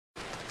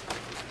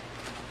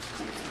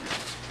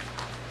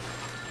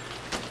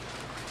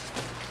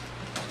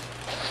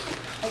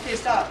Okay,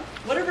 stop.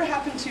 Whatever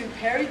happened to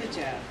parry the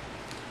jab?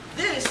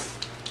 This,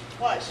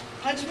 watch,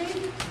 punch me,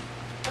 keep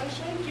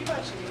punching me, keep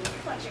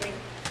punching me.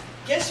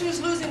 Guess who's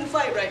losing the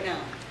fight right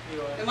now?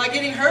 Am I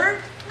getting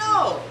hurt?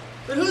 No.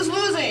 But who's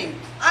losing?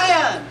 I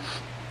am.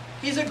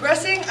 He's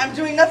aggressing. I'm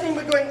doing nothing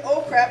but going,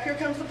 oh crap, here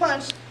comes the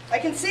punch. I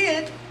can see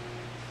it.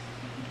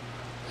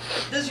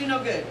 Does you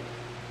no good.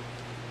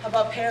 How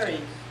about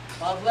parry?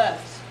 Bob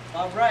left,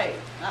 bob right.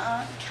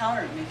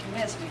 Counter, make him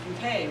miss, make him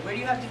pay. Where do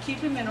you have to keep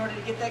him in order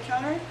to get that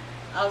counter?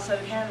 Outside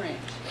of hand range.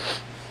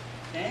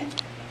 Okay?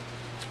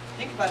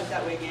 Think about it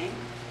that way, gang.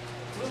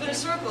 Move in a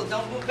circle,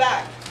 don't move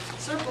back.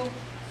 Circle.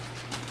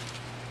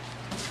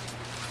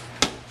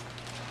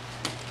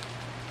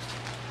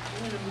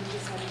 I'm gonna move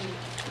this out of here.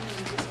 I'm gonna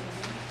move this out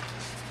of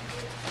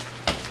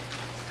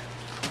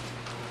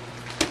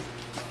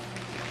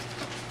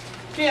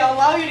here. Okay, I'll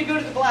allow you to go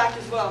to the black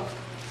as well.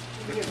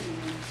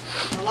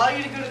 I'll allow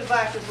you to go to the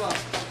black as well.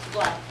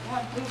 Black. Come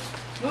on, move.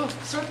 Move.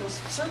 Circles.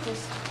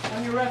 Circles.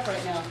 I'm your ref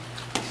right now.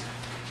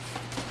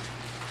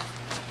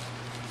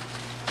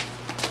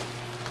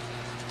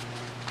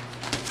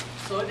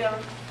 Slow it down.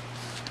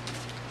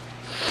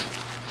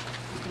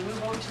 You can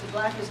move over to the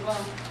black as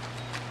well.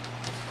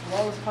 The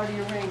wall is part of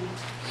your ring.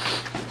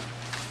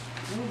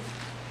 Move.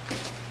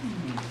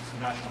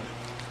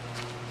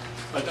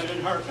 But that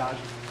didn't hurt, guys.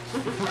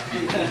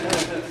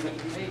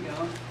 There you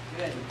go.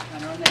 Good.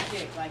 Counter on that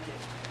kick, like it.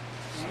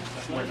 Okay.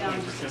 Slow it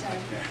down just a tad.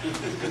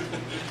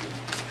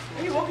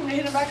 Hey, you're welcome to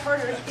hit him back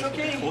harder. It's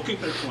okay. We'll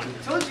keep it at 20. I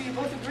told you, you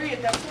both agree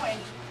at that point.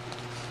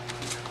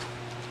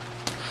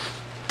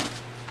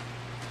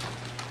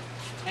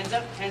 Hands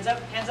up, hands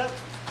up, hands up.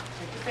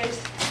 Check your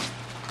face.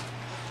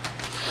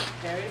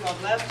 Parry,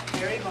 bob left,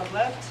 parry, bob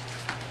left.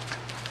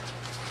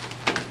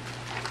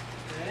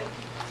 Good.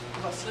 How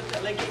about slip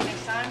that leg kick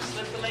next time?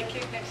 Slip the leg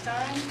kick next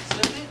time.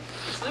 Slip it.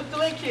 Slip the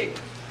leg kick.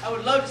 I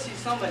would love to see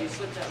somebody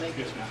slip that leg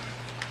kick. Yes, ma'am.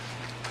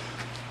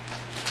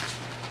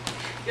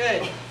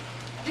 Good.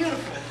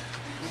 Beautiful.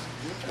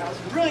 That was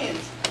brilliant.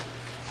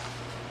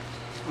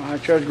 I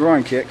chose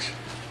groin kicks.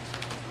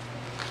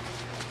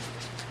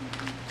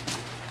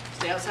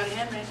 Stay outside of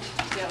hand range.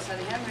 Stay outside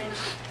of hand range.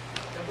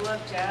 Double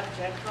up, jab,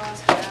 jab,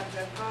 cross, jab,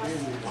 jab, cross.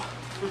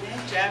 Okay,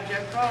 jab,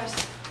 jab,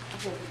 cross.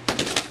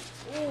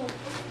 Ooh,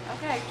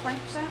 okay,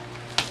 20%?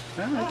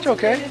 That's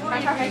okay.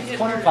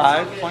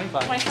 25,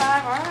 25.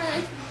 25, all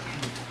right.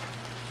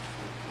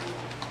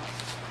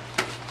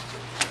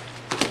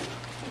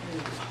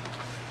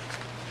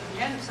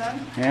 Hand up, son.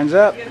 Hands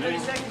up. You got 30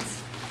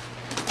 seconds.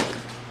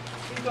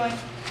 Keep going.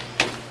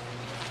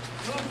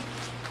 Move.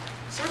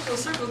 Circle,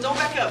 circle. Don't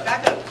back up.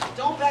 Back up.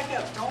 Don't back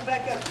up. Don't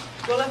back up.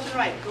 Go left and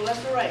right. Go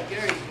left and right.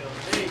 There you go.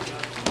 There you go.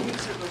 Move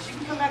circles. You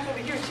can come back over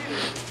here too.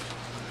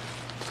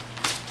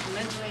 I'm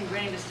mentally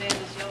ingrained to stay in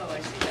this yellow. I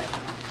see that now.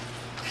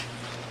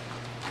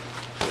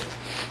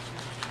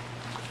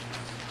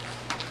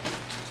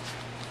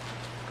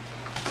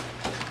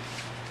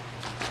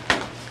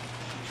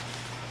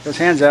 Those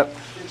hands up.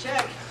 Good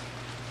check.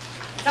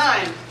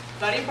 Time.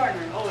 Buddy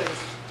partner. Always.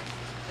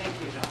 Thank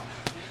you.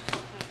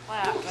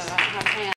 Clap, but I don't have hands.